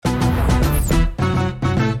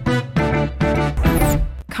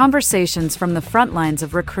Conversations from the front lines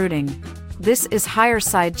of recruiting. This is Higher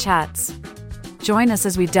Side Chats. Join us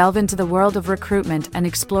as we delve into the world of recruitment and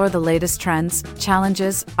explore the latest trends,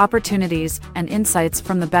 challenges, opportunities, and insights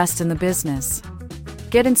from the best in the business.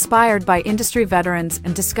 Get inspired by industry veterans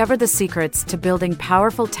and discover the secrets to building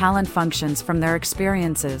powerful talent functions from their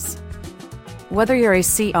experiences. Whether you're a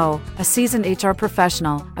CEO, a seasoned HR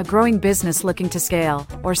professional, a growing business looking to scale,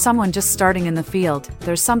 or someone just starting in the field,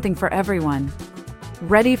 there's something for everyone.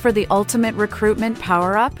 Ready for the ultimate recruitment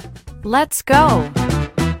power-up? Let's go!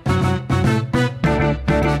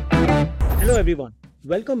 Hello everyone,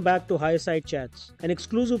 welcome back to Higher Side Chats, an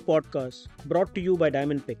exclusive podcast brought to you by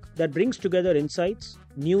Diamond Pick that brings together insights,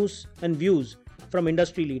 news and views from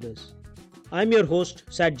industry leaders. I'm your host,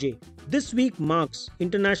 Sat J. This week marks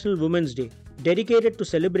International Women's Day, dedicated to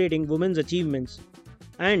celebrating women's achievements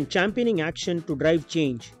and championing action to drive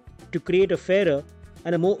change, to create a fairer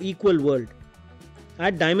and a more equal world.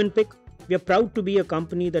 At Diamond Pick, we are proud to be a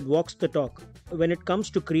company that walks the talk when it comes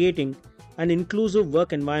to creating an inclusive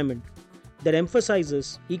work environment that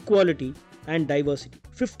emphasizes equality and diversity.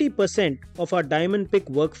 50% of our Diamond Pick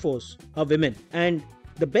workforce are women, and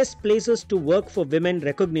the best places to work for women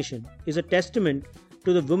recognition is a testament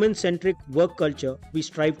to the women-centric work culture we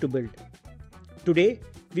strive to build. Today,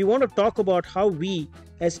 we want to talk about how we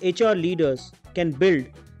as HR leaders can build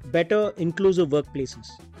better inclusive workplaces.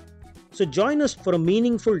 So join us for a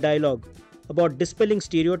meaningful dialogue about dispelling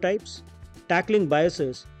stereotypes, tackling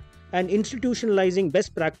biases, and institutionalizing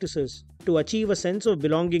best practices to achieve a sense of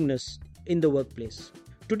belongingness in the workplace.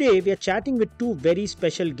 Today, we are chatting with two very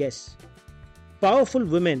special guests, powerful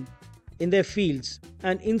women in their fields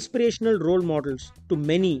and inspirational role models to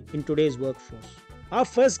many in today's workforce. Our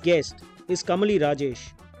first guest is Kamali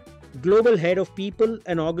Rajesh, Global Head of People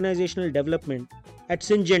and Organizational Development at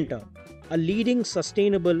Syngenta, a leading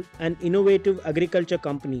sustainable and innovative agriculture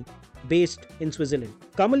company based in Switzerland.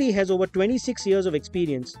 Kamali has over 26 years of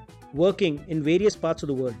experience working in various parts of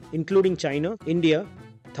the world, including China, India,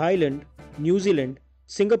 Thailand, New Zealand,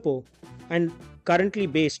 Singapore, and currently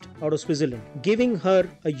based out of Switzerland, giving her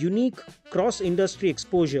a unique cross-industry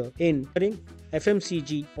exposure in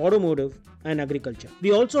FMCG, automotive, and agriculture.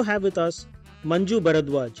 We also have with us Manju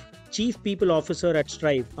Bharadwaj, Chief People Officer at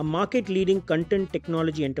Strive, a market-leading content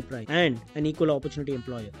technology enterprise and an equal opportunity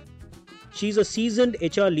employer. She's a seasoned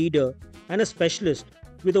HR leader and a specialist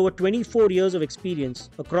with over 24 years of experience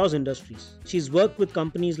across industries. She's worked with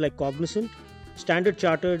companies like Cognizant, Standard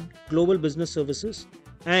Chartered Global Business Services,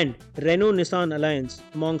 and Renault-Nissan Alliance,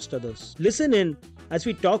 amongst others. Listen in as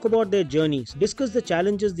we talk about their journeys, discuss the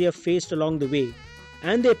challenges they have faced along the way,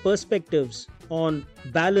 and their perspectives on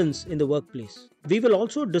balance in the workplace. We will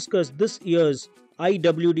also discuss this year's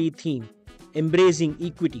IWD theme, Embracing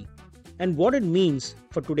Equity, and what it means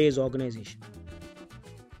for today's organization.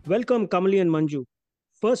 Welcome, Kamali and Manju.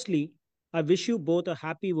 Firstly, I wish you both a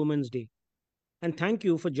happy Women's Day. And thank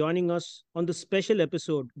you for joining us on this special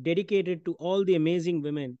episode dedicated to all the amazing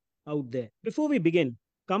women out there. Before we begin,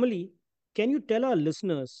 Kamali, can you tell our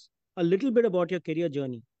listeners a little bit about your career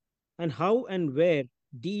journey and how and where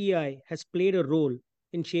DEI has played a role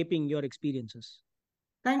in shaping your experiences?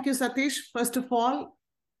 Thank you, Satish. First of all,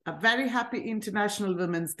 a very happy International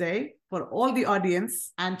Women's Day for all the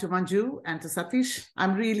audience, and to Manju and to Satish.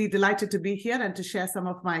 I'm really delighted to be here and to share some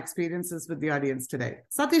of my experiences with the audience today.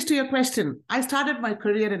 Satish, to your question, I started my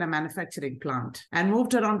career in a manufacturing plant and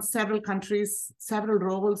moved around several countries, several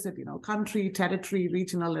roles at country, territory,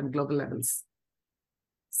 regional, and global levels.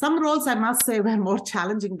 Some roles, I must say, were more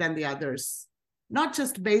challenging than the others, not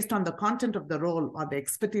just based on the content of the role or the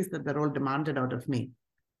expertise that the role demanded out of me.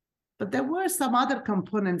 But there were some other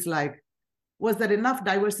components like, was there enough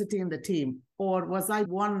diversity in the team? Or was I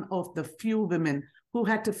one of the few women who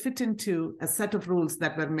had to fit into a set of rules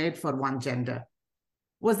that were made for one gender?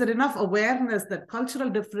 Was there enough awareness that cultural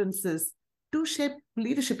differences do shape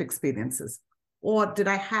leadership experiences? Or did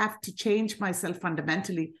I have to change myself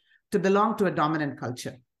fundamentally to belong to a dominant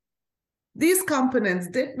culture? These components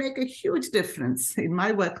did make a huge difference in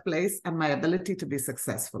my workplace and my ability to be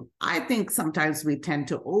successful. I think sometimes we tend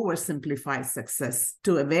to oversimplify success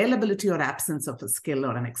to availability or absence of a skill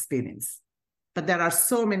or an experience. But there are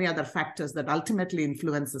so many other factors that ultimately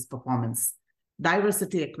influences performance,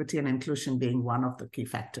 diversity, equity, and inclusion being one of the key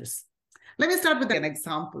factors. Let me start with an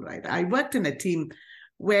example, right? I worked in a team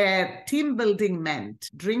where team building meant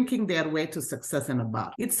drinking their way to success in a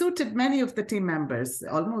bar. It suited many of the team members,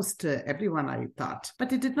 almost everyone, I thought,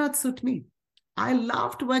 but it did not suit me. I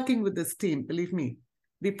loved working with this team, believe me.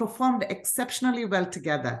 We performed exceptionally well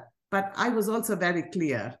together, but I was also very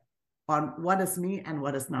clear on what is me and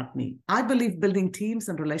what is not me. I believe building teams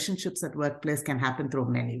and relationships at workplace can happen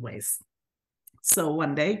through many ways. So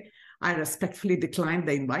one day, I respectfully declined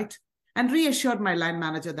the invite and reassured my line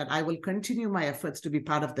manager that I will continue my efforts to be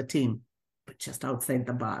part of the team, but just outside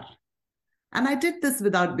the bar. And I did this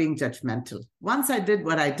without being judgmental. Once I did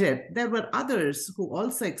what I did, there were others who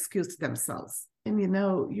also excused themselves. And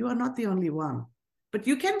you are not the only one. But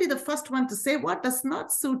you can be the first one to say what does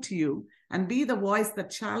not suit you and be the voice that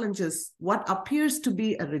challenges what appears to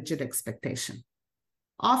be a rigid expectation.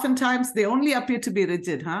 Oftentimes, they only appear to be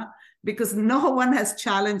rigid, because no one has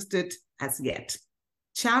challenged it as yet.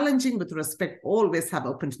 Challenging with respect always have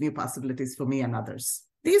opened new possibilities for me and others.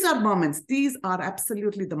 These are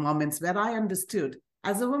absolutely the moments where I understood,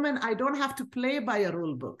 as a woman, I don't have to play by a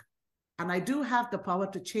rule book. And I do have the power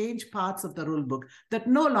to change parts of the rule book that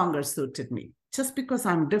no longer suited me. Just because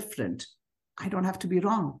I'm different, I don't have to be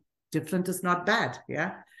wrong. Different is not bad,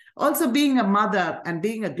 yeah? Also, being a mother and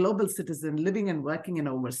being a global citizen, living and working in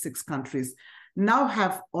over 6 countries, now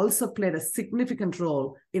have also played a significant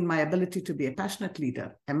role in my ability to be a passionate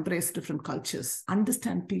leader, embrace different cultures,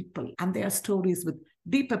 understand people and their stories with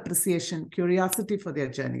deep appreciation, curiosity for their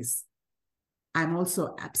journeys. I'm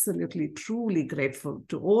also absolutely, truly grateful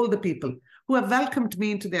to all the people who have welcomed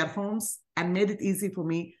me into their homes and made it easy for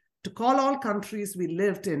me to call all countries we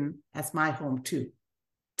lived in as my home too.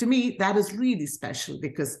 To me, that is really special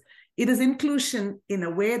because it is inclusion in a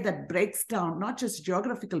way that breaks down not just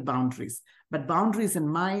geographical boundaries, but boundaries in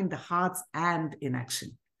mind, hearts, and in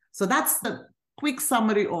action. So that's the quick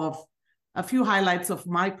summary of a few highlights of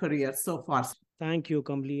my career so far. Thank you,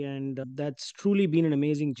 Kamli. And that's truly been an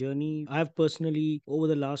amazing journey. I've personally, over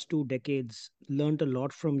the last 2 decades, learned a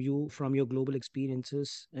lot from you, from your global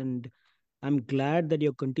experiences. And I'm glad that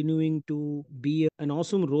you're continuing to be an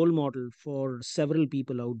awesome role model for several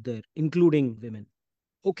people out there, including women.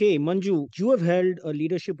 Okay, Manju, you have held a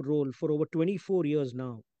leadership role for over 24 years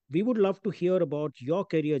now. We would love to hear about your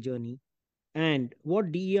career journey and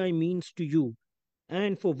what DEI means to you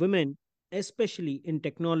and for women, especially in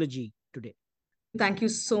technology today. Thank you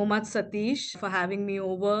so much, Satish, for having me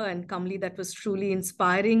over. And Kamli, that was truly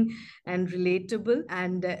inspiring and relatable.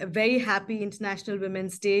 And a very happy International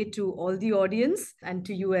Women's Day to all the audience and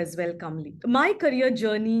to you as well, Kamli. My career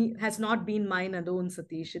journey has not been mine alone,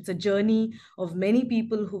 Satish. It's a journey of many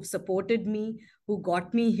people who've supported me, who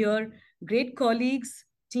got me here, great colleagues,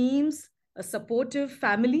 teams, a supportive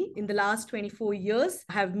family in the last 24 years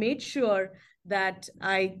have made sure that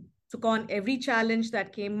I took on every challenge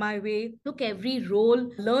that came my way, took every role,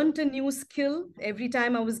 learned a new skill every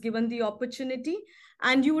time I was given the opportunity.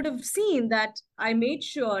 And you would have seen that I made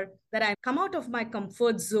sure that I come out of my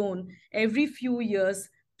comfort zone every few years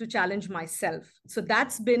to challenge myself. So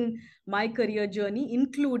that's been my career journey,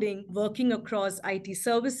 including working across IT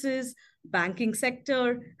services, banking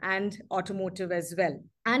sector, and automotive as well.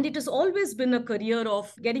 And it has always been a career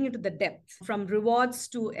of getting into the depth, from rewards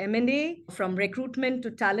to M&A, from recruitment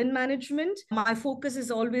to talent management. My focus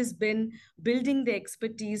has always been building the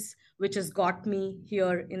expertise which has got me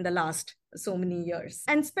here in the last so many years.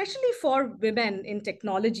 And especially for women in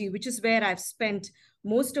technology, which is where I've spent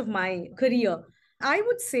most of my career, I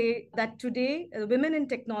would say that today, women in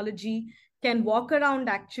technology can walk around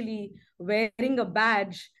actually wearing a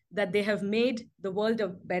badge that they have made the world a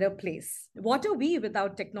better place. What are we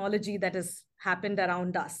without technology that has happened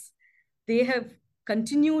around us? They have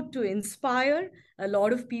continued to inspire a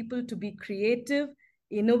lot of people to be creative,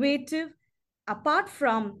 innovative, apart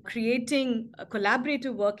from creating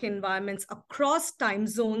collaborative work environments across time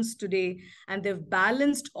zones today, and they've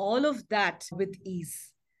balanced all of that with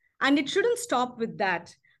ease. And it shouldn't stop with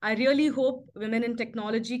that. I really hope women in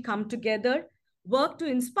technology come together, work to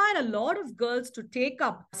inspire a lot of girls to take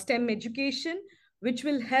up STEM education, which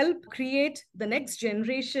will help create the next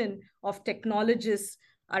generation of technologists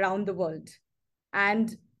around the world.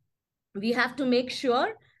 And we have to make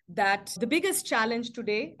sure that the biggest challenge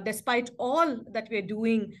today, despite all that we're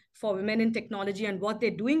doing for women in technology and what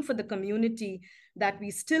they're doing for the community, that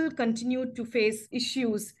we still continue to face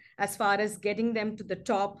issues as far as getting them to the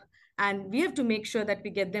top. And we have to make sure that we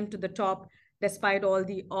get them to the top despite all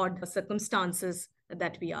the odd circumstances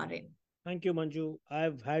that we are in. Thank you, Manju.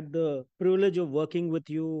 I've had the privilege of working with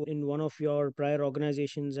you in one of your prior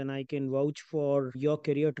organizations, and I can vouch for your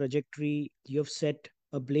career trajectory. You've set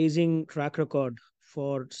a blazing track record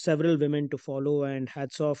for several women to follow, and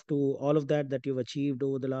hats off to all of that you've achieved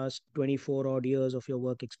over the last 24 odd years of your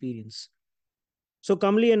work experience. So,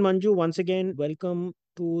 Kamli and Manju, once again, welcome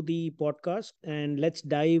to the podcast, and let's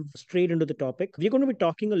dive straight into the topic. We're going to be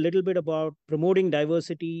talking a little bit about promoting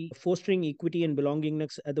diversity, fostering equity and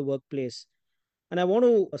belongingness at the workplace. And I want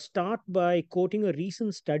to start by quoting a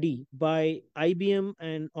recent study by IBM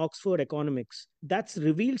and Oxford Economics that's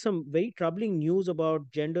revealed some very troubling news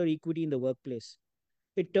about gender equity in the workplace.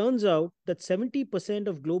 It turns out that 70%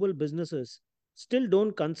 of global businesses still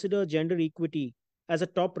don't consider gender equity as a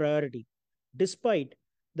top priority, despite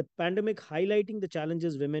the pandemic highlighting the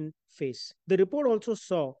challenges women face. The report also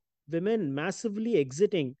saw women massively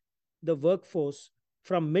exiting the workforce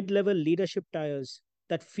from mid level leadership tiers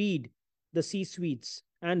that feed the C suites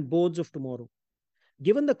and boards of tomorrow.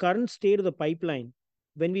 Given the current state of the pipeline,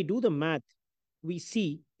 when we do the math, we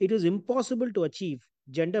see it is impossible to achieve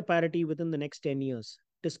gender parity within the next 10 years,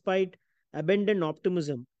 despite abundant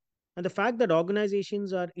optimism and the fact that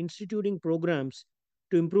organizations are instituting programs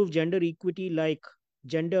to improve gender equity like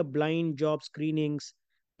gender blind job screenings,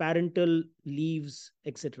 parental leaves,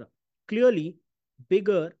 etc. Clearly,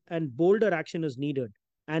 bigger and bolder action is needed,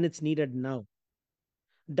 and it's needed now.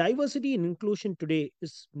 Diversity and inclusion today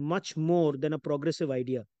is much more than a progressive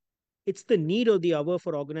idea. It's the need of the hour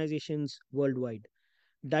for organizations worldwide.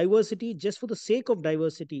 Diversity, just for the sake of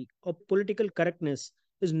diversity or political correctness,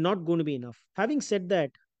 is not going to be enough. Having said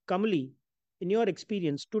that, Kamali, in your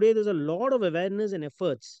experience, today there's a lot of awareness and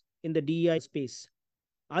efforts in the DEI space.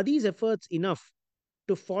 Are these efforts enough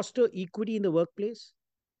to foster equity in the workplace?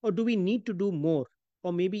 Or do we need to do more,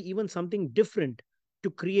 or maybe even something different to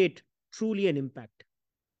create truly an impact?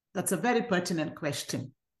 That's a very pertinent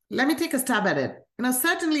question. Let me take a stab at it.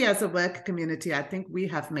 Certainly as a work community, I think we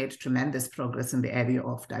have made tremendous progress in the area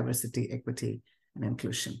of diversity, equity, and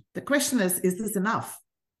inclusion. The question is this enough?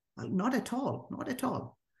 Well, not at all, not at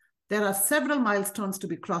all. There are several milestones to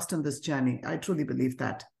be crossed on this journey. I truly believe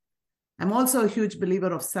that. I'm also a huge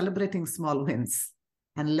believer of celebrating small wins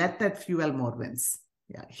and let that fuel more wins.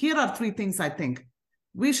 Yeah. Here are three things I think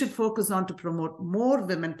we should focus on to promote more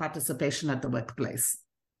women participation at the workplace.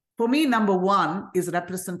 For me, number one is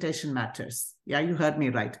representation matters. Yeah, you heard me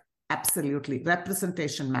right. Absolutely.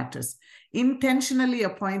 Representation matters. Intentionally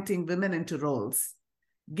appointing women into roles,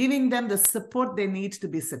 giving them the support they need to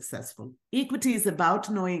be successful. Equity is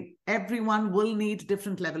about knowing everyone will need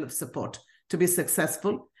different level of support to be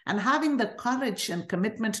successful and having the courage and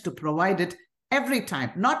commitment to provide it every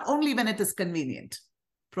time, not only when it is convenient,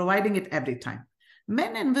 providing it every time.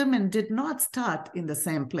 Men and women did not start in the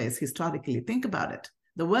same place historically. Think about it.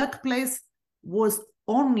 The workplace was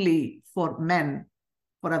only for men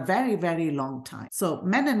for a very, very long time. So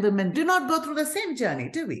men and women do not go through the same journey,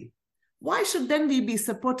 do we? Why should then we be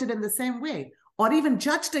supported in the same way or even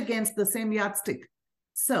judged against the same yardstick?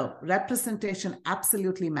 So representation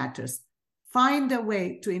absolutely matters. Find a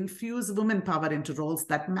way to infuse women power into roles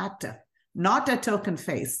that matter, not a token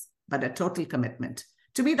face, but a total commitment.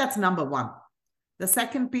 To me, that's number one. The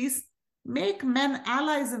second piece, make men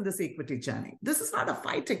allies in this equity journey. This is not a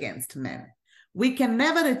fight against men. We can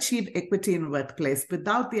never achieve equity in workplace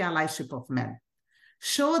without the allyship of men.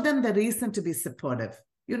 Show them the reason to be supportive.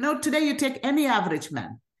 Today you take any average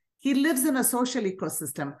man. He lives in a social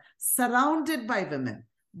ecosystem surrounded by women,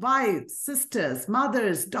 wives, sisters,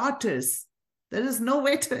 mothers, daughters. There is no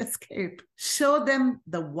way to escape. Show them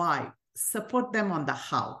the why. Support them on the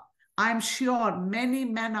how. I'm sure many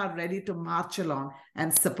men are ready to march along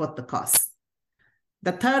and support the cause.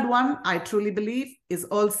 The third one, I truly believe, is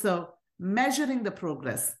also measuring the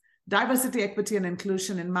progress. Diversity, equity, and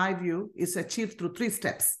inclusion, in my view, is achieved through three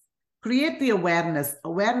steps. Create the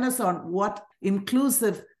awareness on what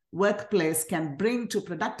inclusive workplace can bring to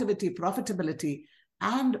productivity, profitability,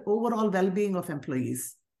 and overall well-being of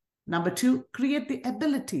employees. Number two, create the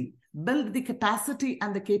ability, build the capacity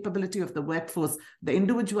and the capability of the workforce, the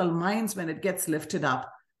individual minds. When it gets lifted up,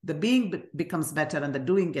 the being becomes better and the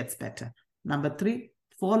doing gets better. Number three,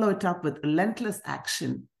 follow it up with relentless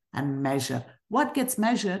action and measure. What gets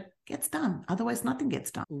measured gets done. Otherwise, nothing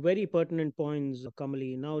gets done. Very pertinent points,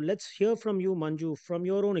 Kamali. Now, let's hear from you, Manju, from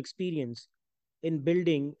your own experience in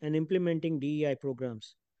building and implementing DEI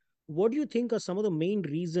programs. What do you think are some of the main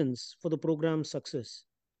reasons for the program's success?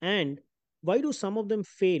 And why do some of them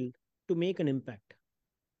fail to make an impact?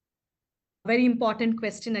 Very important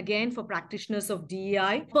question again for practitioners of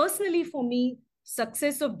DEI. Personally, for me,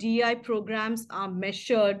 success of DEI programs are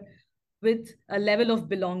measured with a level of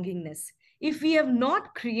belongingness. If we have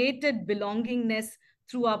not created belongingness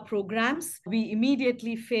through our programs, we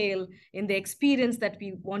immediately fail in the experience that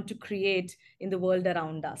we want to create in the world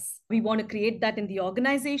around us. We want to create that in the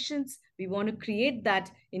organizations. We want to create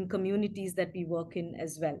that in communities that we work in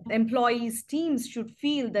as well. Employees, teams should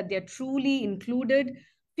feel that they're truly included,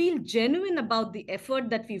 feel genuine about the effort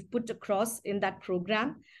that we've put across in that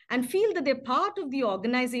program, and feel that they're part of the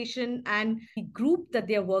organization and the group that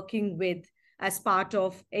they're working with as part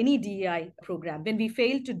of any DEI program. When we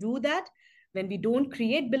fail to do that, when we don't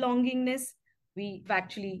create belongingness, we've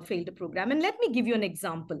actually failed the program. And let me give you an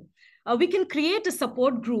example. We can create a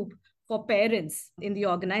support group for parents in the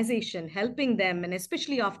organization, helping them, and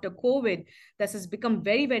especially after COVID, this has become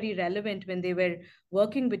very, very relevant when they were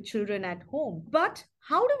working with children at home. But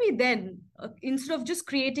how do we then, instead of just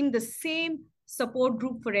creating the same support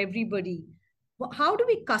group for everybody, how do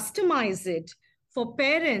we customize it for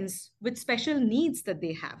parents with special needs that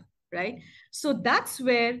they have, right? So that's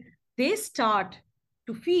where they start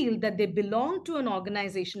to feel that they belong to an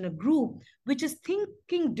organization, a group, which is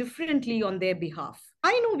thinking differently on their behalf.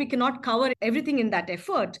 I know we cannot cover everything in that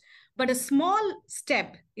effort, but a small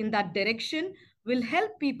step in that direction will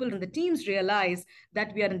help people in the teams realize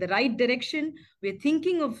that we are in the right direction. We're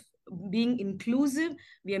thinking of being inclusive.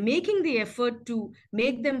 We are making the effort to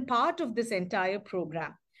make them part of this entire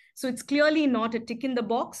program. So it's clearly not a tick in the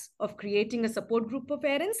box of creating a support group for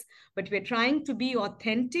parents, but we're trying to be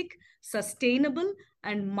authentic, sustainable,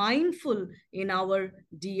 and mindful in our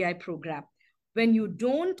DEI program. When you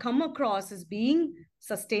don't come across as being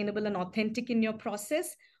sustainable and authentic in your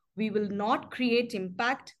process, we will not create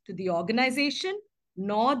impact to the organization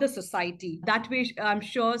nor the society. That way, I'm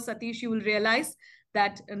sure, Satish, you will realize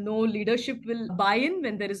that no leadership will buy in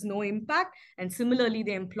when there is no impact. And similarly,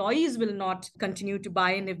 the employees will not continue to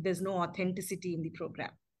buy in if there's no authenticity in the program.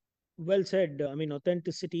 Well said. I mean,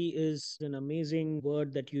 authenticity is an amazing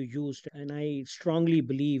word that you used, and I strongly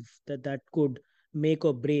believe that that could make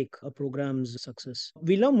or break a program's success.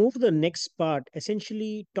 We'll now move to the next part,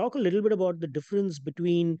 essentially talk a little bit about the difference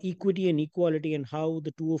between equity and equality and how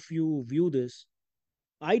the two of you view this.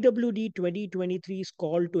 IWD 2023's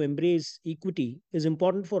call to embrace equity is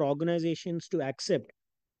important for organizations to accept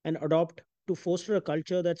and adopt to foster a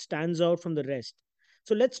culture that stands out from the rest.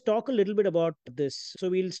 So let's talk a little bit about this. So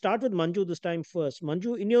we'll start with Manju this time first.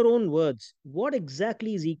 Manju, in your own words, what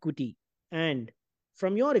exactly is equity? And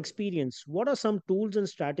from your experience, what are some tools and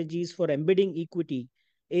strategies for embedding equity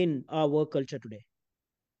in our work culture today?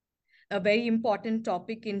 A very important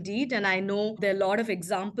topic indeed. And I know there are a lot of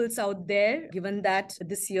examples out there, given that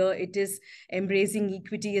this year it is embracing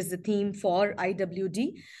equity as the theme for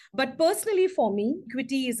IWD. But personally, for me,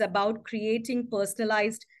 equity is about creating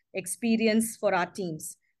personalized experience for our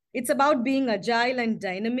teams. It's about being agile and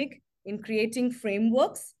dynamic in creating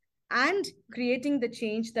frameworks and creating the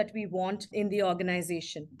change that we want in the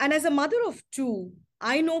organization. And as a mother of two,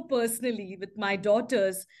 I know personally with my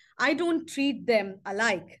daughters, I don't treat them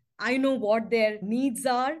alike. I know what their needs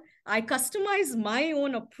are. I customize my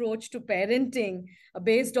own approach to parenting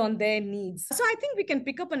based on their needs. So I think we can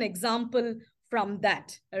pick up an example from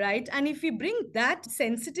that, right? And if we bring that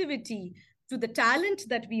sensitivity to the talent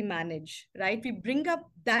that we manage, right? We bring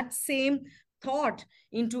up that same thought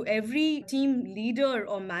into every team leader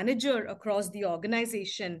or manager across the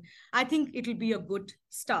organization, I think it'll be a good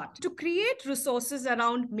start. To create resources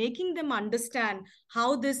around making them understand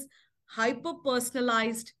how this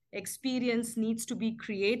hyper-personalized experience needs to be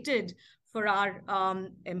created for our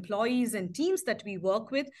employees and teams that we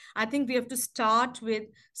work with, I think we have to start with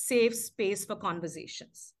safe space for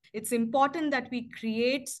conversations. It's important that we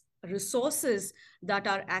create resources that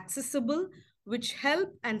are accessible, which help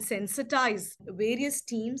and sensitize various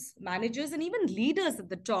teams, managers, and even leaders at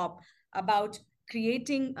the top about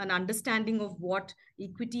creating an understanding of what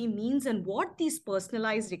equity means and what these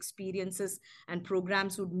personalized experiences and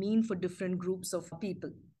programs would mean for different groups of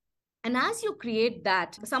people. And as you create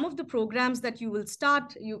that, some of the programs that you will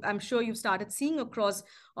start, I'm sure you've started seeing across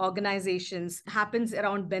organizations, happens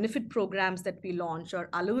around benefit programs that we launch or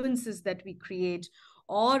allowances that we create,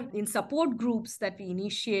 or in support groups that we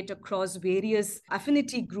initiate across various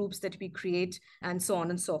affinity groups that we create, and so on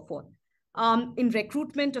and so forth. In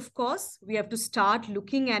recruitment, of course, we have to start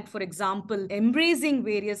looking at, for example, embracing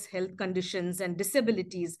various health conditions and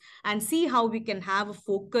disabilities and see how we can have a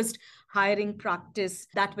focused hiring practice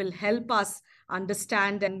that will help us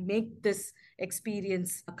understand and make this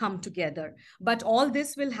experience come together. But all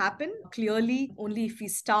this will happen clearly only if we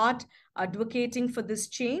start advocating for this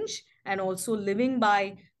change and also living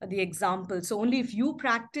by the example. So only if you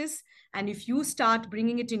practice and if you start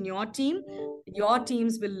bringing it in your team, your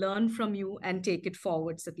teams will learn from you and take it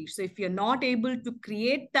forward, Satish. So if you're not able to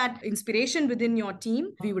create that inspiration within your team,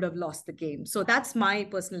 we would have lost the game. So that's my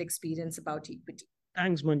personal experience about equity.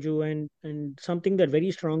 Thanks, Manju. And something that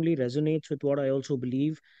very strongly resonates with what I also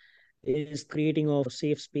believe is creating of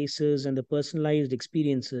safe spaces and the personalized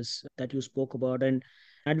experiences that you spoke about, and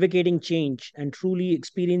advocating change and truly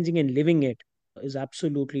experiencing and living it is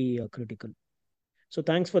absolutely critical. So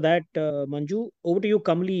thanks for that, Manju. Over to you,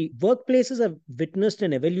 Kamli. Workplaces have witnessed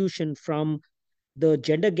an evolution from the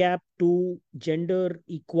gender gap to gender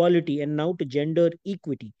equality, and now to gender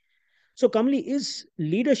equity. So, Kamli, is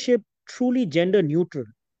leadership truly gender neutral?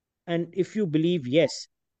 And if you believe yes,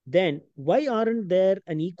 then why aren't there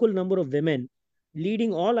an equal number of women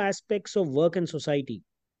leading all aspects of work and society?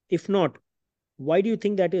 If not, why do you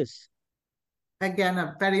think that is? Again,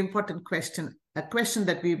 a very important question, a question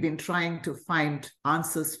that we've been trying to find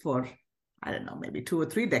answers for, I don't know, maybe 2 or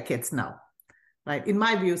 3 decades now, right? In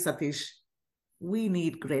my view, Satish, we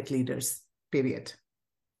need great leaders, period.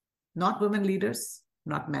 Not women leaders,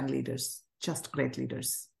 not men leaders, just great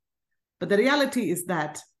leaders. But the reality is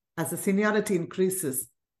that as the seniority increases,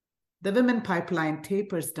 the women pipeline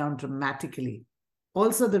tapers down dramatically.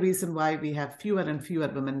 Also, the reason why we have fewer and fewer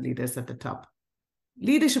women leaders at the top.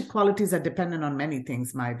 Leadership qualities are dependent on many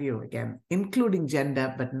things, my view, again, including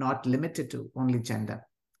gender, but not limited to only gender.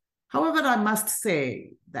 However, I must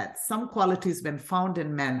say that some qualities, when found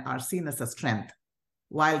in men, are seen as a strength,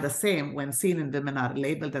 while the same, when seen in women, are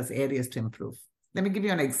labeled as areas to improve. Let me give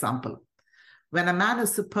you an example. When a man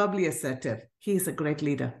is superbly assertive, he is a great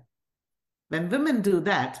leader. When women do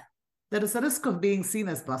that, there is a risk of being seen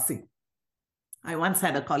as bossy. I once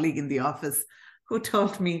had a colleague in the office who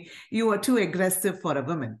told me, "You are too aggressive for a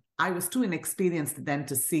woman." I was too inexperienced then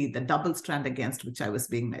to see the double strand against which I was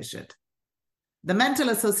being measured. The mental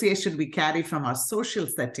association we carry from our social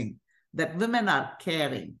setting that women are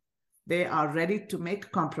caring, they are ready to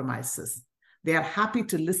make compromises, they are happy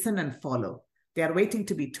to listen and follow, they are waiting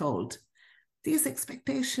to be told. These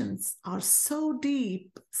expectations are so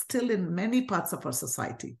deep still in many parts of our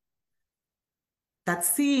society that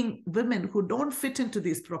seeing women who don't fit into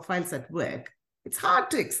these profiles at work, it's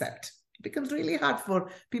hard to accept. It becomes really hard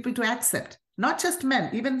for people to accept, not just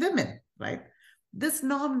men, even women, right? This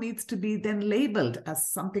norm needs to be then labeled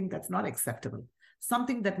as something that's not acceptable,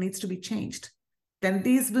 something that needs to be changed. Then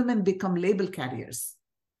these women become label carriers.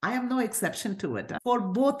 I am no exception to it. For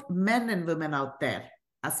both men and women out there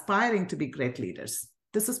aspiring to be great leaders,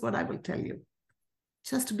 this is what I will tell you.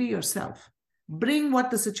 Just be yourself. Bring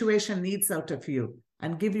what the situation needs out of you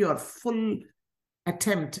and give your full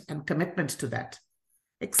attempt and commitment to that.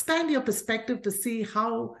 Expand your perspective to see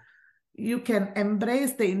how you can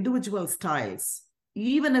embrace the individual styles,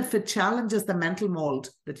 even if it challenges the mental mold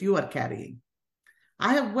that you are carrying.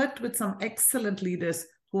 I have worked with some excellent leaders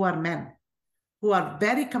who are men, who are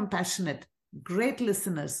very compassionate, great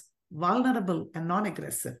listeners, vulnerable and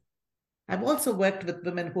non-aggressive. I've also worked with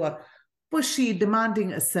women who are pushy,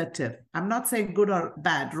 demanding, assertive. I'm not saying good or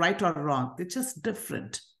bad, right or wrong. They're just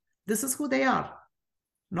different. This is who they are.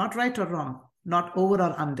 Not right or wrong, not over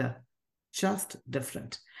or under, just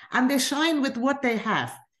different. And they shine with what they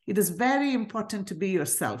have. It is very important to be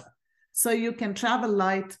yourself so you can travel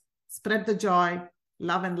light, spread the joy,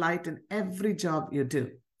 love and light in every job you do.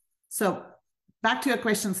 So back to your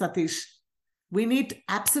question, Satish. We need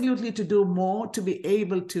absolutely to do more to be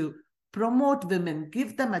able to promote women,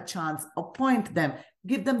 give them a chance, appoint them,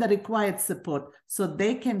 give them the required support so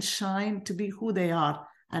they can shine to be who they are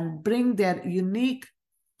and bring their unique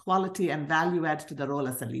quality and value add to the role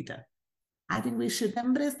as a leader. I think we should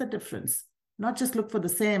embrace the difference, not just look for the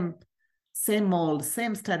same mold,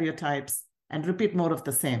 same stereotypes, and repeat more of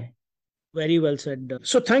the same. Very well said.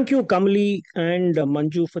 So, thank you, Kamli and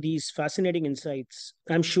Manju, for these fascinating insights.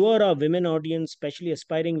 I'm sure our women audience, especially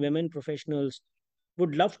aspiring women professionals,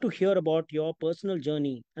 would love to hear about your personal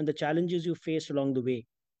journey and the challenges you faced along the way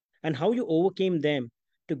and how you overcame them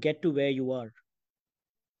to get to where you are.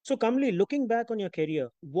 So, Kamli, looking back on your career,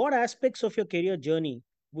 what aspects of your career journey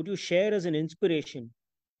would you share as an inspiration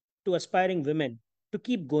to aspiring women to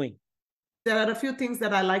keep going? There are a few things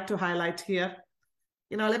that I like to highlight here.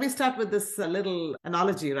 Let me start with this little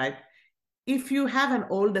analogy, right? If you have an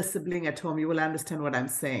older sibling at home, you will understand what I'm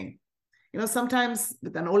saying. Sometimes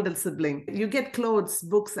with an older sibling, you get clothes,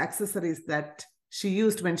 books, accessories that she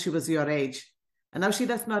used when she was your age. And now she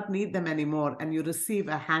does not need them anymore. And you receive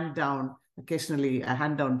a hand-down, occasionally a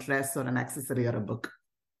hand-down dress or an accessory or a book.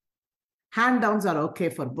 Hand-downs are okay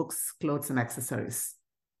for books, clothes, and accessories,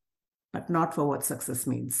 but not for what success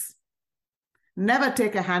means. Never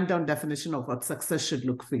take a hand-down definition of what success should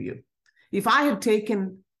look for you. If I had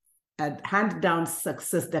taken a hand-down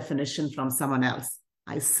success definition from someone else,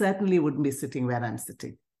 I certainly wouldn't be sitting where I'm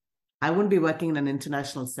sitting. I wouldn't be working in an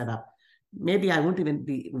international setup. Maybe I wouldn't even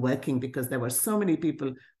be working because there were so many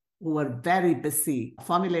people who were very busy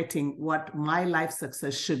formulating what my life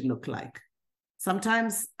success should look like.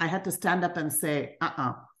 Sometimes I had to stand up and say,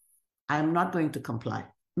 I'm not going to comply.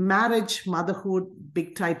 Marriage, motherhood,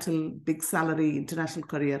 big title, big salary, international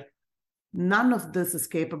career, none of this is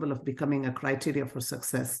capable of becoming a criteria for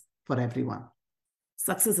success for everyone.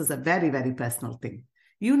 Success is a very, very personal thing.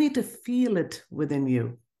 You need to feel it within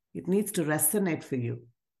you. It needs to resonate for you.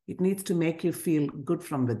 It needs to make you feel good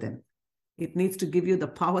from within. It needs to give you the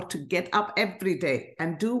power to get up every day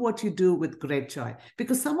and do what you do with great joy.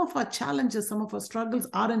 Because some of our challenges, some of our struggles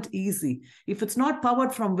aren't easy. If it's not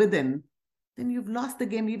powered from within, then you've lost the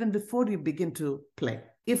game even before you begin to play.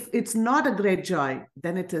 If it's not a great joy,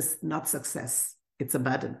 then it is not success. It's a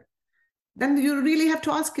burden. Then you really have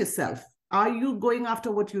to ask yourself, are you going after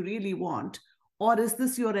what you really want? Or is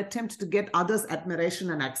this your attempt to get others' admiration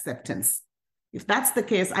and acceptance? If that's the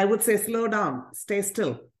case, I would say slow down, stay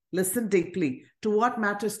still, listen deeply to what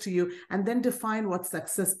matters to you, and then define what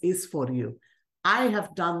success is for you. I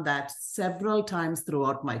have done that several times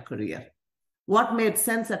throughout my career. What made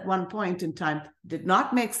sense at one point in time did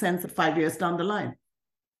not make sense at 5 years down the line.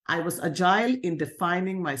 I was agile in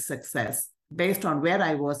defining my success based on where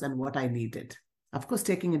I was and what I needed. Of course,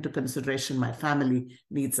 taking into consideration my family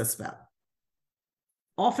needs as well.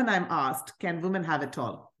 Often I'm asked, can women have it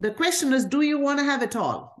all? The question is, do you want to have it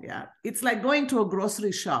all? Yeah. It's like going to a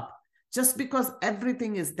grocery shop. Just because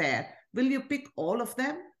everything is there, will you pick all of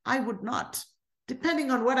them? I would not.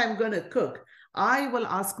 Depending on what I'm going to cook, I will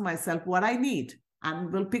ask myself what I need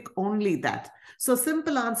and will pick only that. So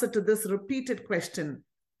simple answer to this repeated question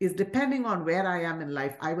is, depending on where I am in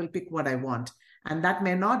life, I will pick what I want. And that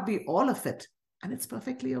may not be all of it. And it's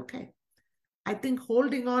perfectly okay. I think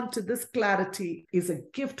holding on to this clarity is a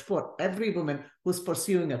gift for every woman who's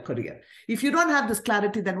pursuing a career. If you don't have this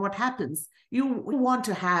clarity, then what happens? You want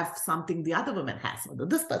to have something the other woman has, or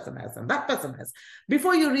this person has, and that person has.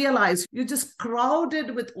 Before you realize, you're just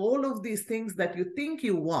crowded with all of these things that you think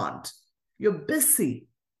you want. You're busy.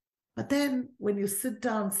 But then when you sit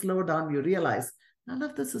down, slow down, you realize none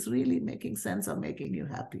of this is really making sense or making you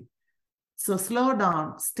happy. So slow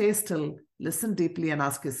down, stay still, listen deeply, and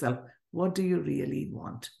ask yourself, what do you really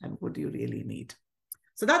want and what do you really need?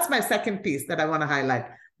 So that's my second piece that I want to highlight.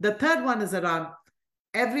 The third one is around,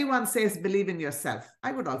 everyone says believe in yourself.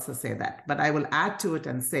 I would also say that, but I will add to it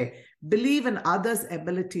and say, believe in others'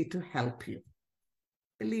 ability to help you.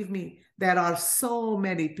 Believe me, there are so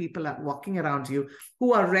many people walking around you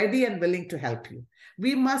who are ready and willing to help you.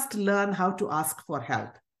 We must learn how to ask for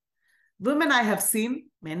help. Women I have seen,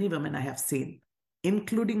 many women I have seen,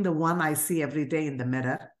 including the one I see every day in the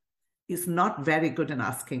mirror, is not very good in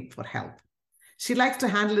asking for help. She likes to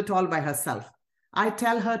handle it all by herself. I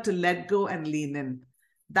tell her to let go and lean in.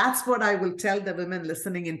 That's what I will tell the women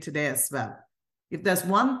listening in today as well. If there's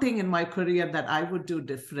one thing in my career that I would do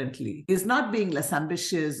differently, is not being less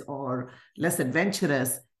ambitious or less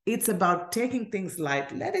adventurous. It's about taking things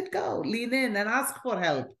light, let it go, lean in and ask for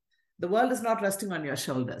help. The world is not resting on your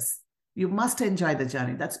shoulders. You must enjoy the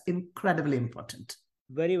journey. That's incredibly important.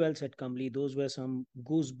 Very well said, Kamli. Those were some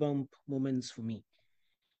goosebump moments for me.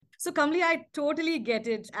 So, Kamli, I totally get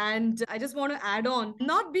it. And I just want to add on,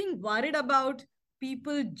 not being worried about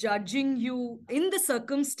people judging you in the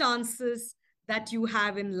circumstances that you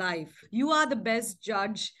have in life. You are the best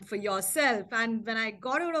judge for yourself. And when I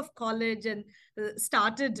got out of college and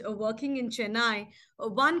started working in Chennai,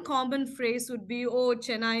 one common phrase would be, oh,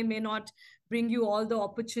 Chennai may not bring you all the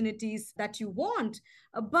opportunities that you want.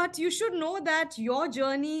 But you should know that your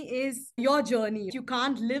journey is your journey. You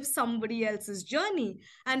can't live somebody else's journey.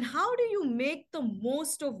 And how do you make the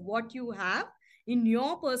most of what you have in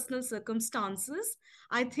your personal circumstances,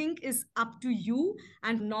 I think is up to you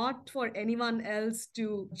and not for anyone else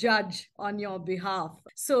to judge on your behalf.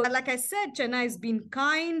 So like I said, Chennai has been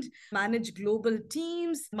kind, managed global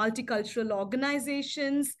teams, multicultural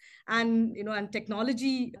organizations, and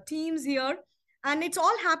technology teams here. And it's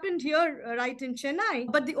all happened here, right in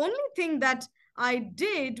Chennai. But the only thing that I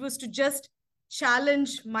did was to just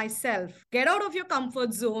challenge myself. Get out of your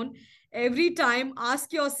comfort zone. Every time,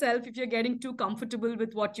 ask yourself if you're getting too comfortable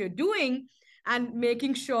with what you're doing and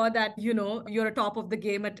making sure that, you're at top of the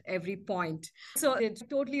game at every point. So it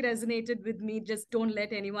totally resonated with me. Just don't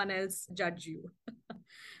let anyone else judge you.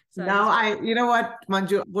 So now you know what,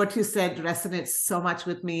 Manju, what you said resonates so much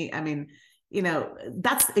with me. I mean,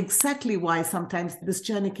 that's exactly why sometimes this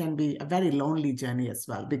journey can be a very lonely journey as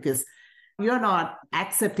well, because you're not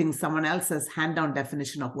accepting someone else's hand-down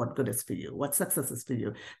definition of what good is for you, what success is for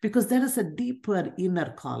you, because there is a deeper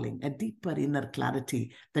inner calling, a deeper inner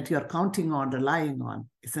clarity that you're counting on, relying on,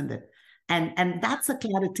 isn't it? And that's a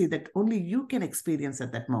clarity that only you can experience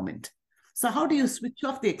at that moment. So how do you switch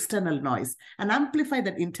off the external noise and amplify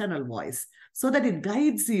that internal voice so that it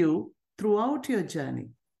guides you throughout your journey?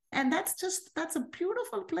 And that's a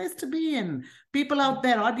beautiful place to be in. People out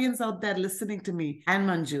there, audience out there listening to me and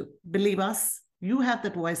Manju, believe us, you have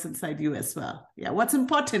that voice inside you as well. Yeah, what's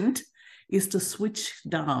important is to switch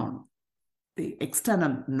down the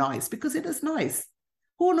external noise, because it is noise.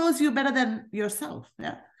 Who knows you better than yourself?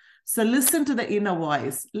 Yeah. So listen to the inner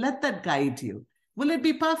voice. Let that guide you. Will it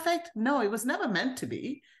be perfect? No, it was never meant to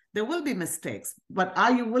be. There will be mistakes, but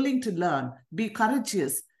are you willing to learn? Be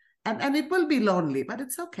courageous. And it will be lonely, but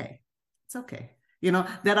it's okay. It's okay.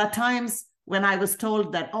 There are times when I was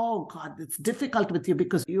told that, oh God, it's difficult with you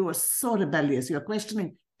because you are so rebellious. You're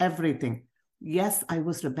questioning everything. Yes, I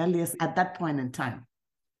was rebellious at that point in time.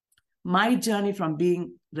 My journey from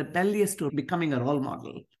being rebellious to becoming a role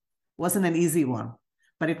model wasn't an easy one,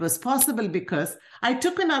 but it was possible because I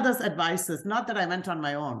took in others' advices, not that I went on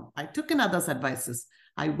my own. I took in others' advices.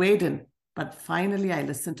 I weighed in, but finally I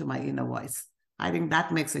listened to my inner voice. I think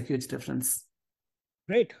that makes a huge difference.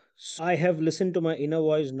 Great. So I have listened to my inner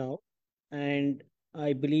voice now, and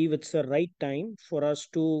I believe it's the right time for us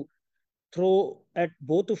to throw at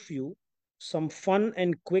both of you some fun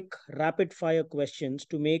and quick rapid fire questions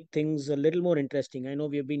to make things a little more interesting. I know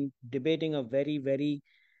we have been debating a very, very,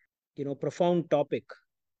 profound topic.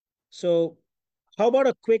 So how about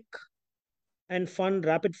a quick and fun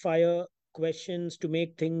rapid fire questions to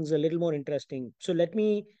make things a little more interesting? So let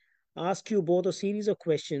me ask you both a series of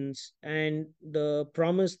questions, and the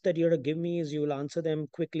promise that you're to give me is you will answer them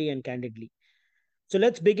quickly and candidly. So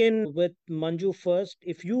let's begin with Manju first.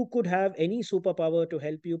 If you could have any superpower to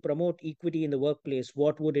help you promote equity in the workplace,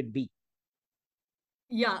 what would it be?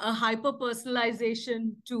 Yeah, a hyper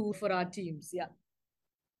personalization tool for our teams. Yeah.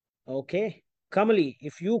 Okay. Kamali,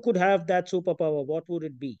 if you could have that superpower, what would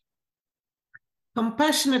it be?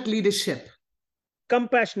 Compassionate leadership.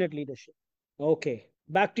 Compassionate leadership. Okay.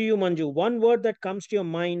 Back to you, Manju. One word that comes to your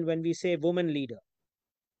mind when we say woman leader.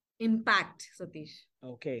 Impact, Satish.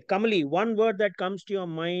 Okay. Kamali, one word that comes to your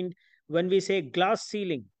mind when we say glass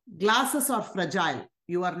ceiling. Glasses are fragile.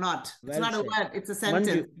 You are not. It's Well not said. a word. It's a sentence.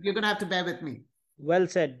 Manju. You're going to have to bear with me. Well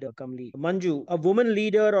said, Kamali. Manju, a woman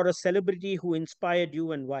leader or a celebrity who inspired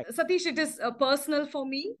you and why? Satish, it is personal for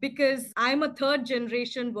me because I'm a third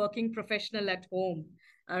generation working professional at home.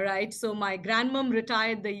 All right. So my grandmom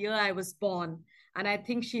retired the year I was born. And I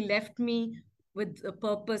think she left me with a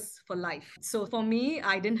purpose for life. So for me,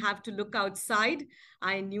 I didn't have to look outside.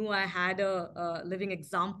 I knew I had a living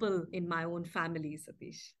example in my own family,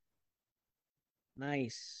 Satish.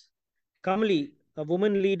 Nice. Kamali, a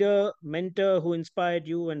woman leader, mentor who inspired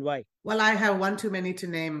you and why? Well, I have one too many to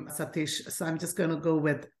name, Satish. So I'm just going to go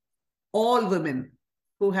with all women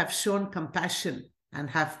who have shown compassion and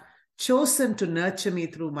have chosen to nurture me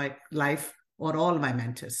through my life, or all my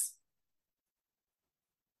mentors.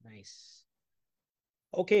 Nice.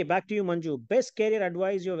 Okay, back to you, Manju. Best career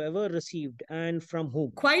advice you've ever received and from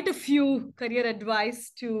whom? Quite a few career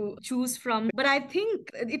advice to choose from, but I think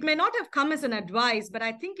it may not have come as an advice, but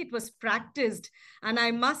I think it was practiced, and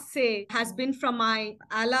I must say has been from my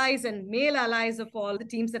allies and male allies of all the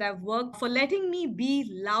teams that I've worked for, letting me be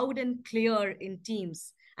loud and clear in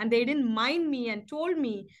teams. And they didn't mind me and told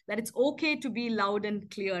me that it's okay to be loud and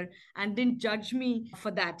clear, and didn't judge me for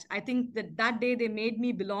that. I think that day they made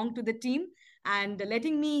me belong to the team, and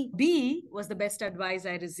letting me be was the best advice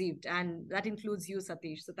I received. And that includes you,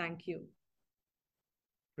 Satish. So thank you.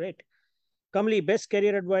 Great. Kamali, best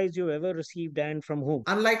career advice you've ever received and from whom?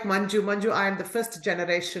 Unlike Manju, I am the first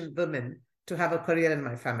generation woman to have a career in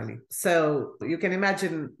my family. So you can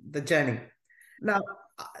imagine the journey. Now,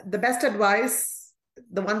 the best advice,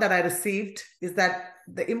 the one that I received, is that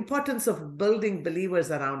the importance of building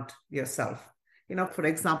believers around yourself. For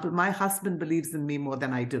example, my husband believes in me more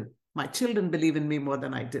than I do. My children believe in me more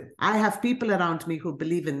than I do. I have people around me who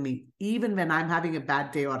believe in me, even when I'm having a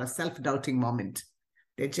bad day or a self-doubting moment.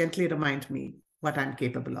 They gently remind me what I'm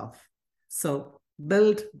capable of. So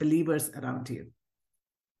build believers around you.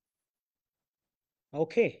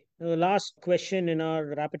 Okay. The last question in our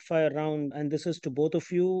rapid fire round, and this is to both of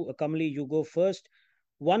you. Kamali, you go first.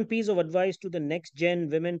 One piece of advice to the next gen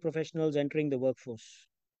women professionals entering the workforce.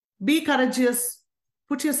 Be courageous.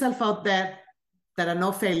 Put yourself out there. There are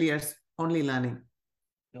no failures, only learning.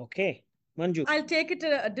 Okay. Manju. I'll take it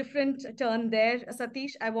a different turn there,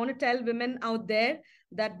 Satish. I want to tell women out there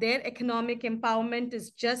that their economic empowerment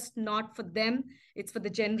is just not for them. It's for the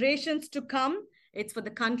generations to come. It's for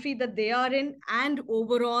the country that they are in, and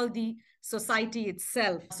overall the society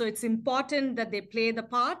itself. So it's important that they play the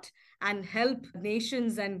part and help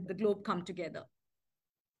nations and the globe come together.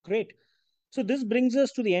 Great. So this brings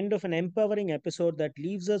us to the end of an empowering episode that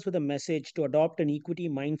leaves us with a message to adopt an equity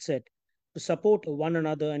mindset, to support one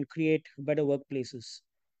another and create better workplaces.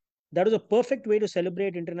 That was a perfect way to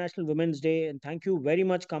celebrate International Women's Day. And thank you very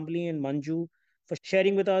much, Kamali and Manju, for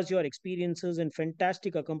sharing with us your experiences and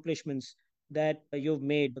fantastic accomplishments that you've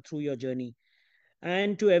made through your journey.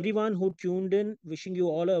 And to everyone who tuned in, wishing you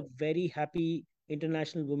all a very happy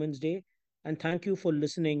International Women's Day. And thank you for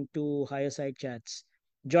listening to Higher Side Chats.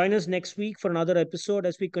 Join us next week for another episode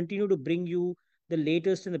as we continue to bring you the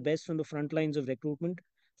latest and the best from the front lines of recruitment.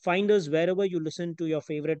 Find us wherever you listen to your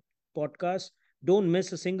favorite podcast. Don't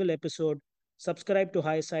miss a single episode. Subscribe to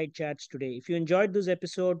Higher Side Chats today. If you enjoyed this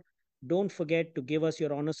episode, don't forget to give us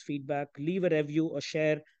your honest feedback, leave a review, or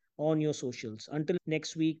share on your socials. Until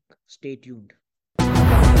next week, stay tuned.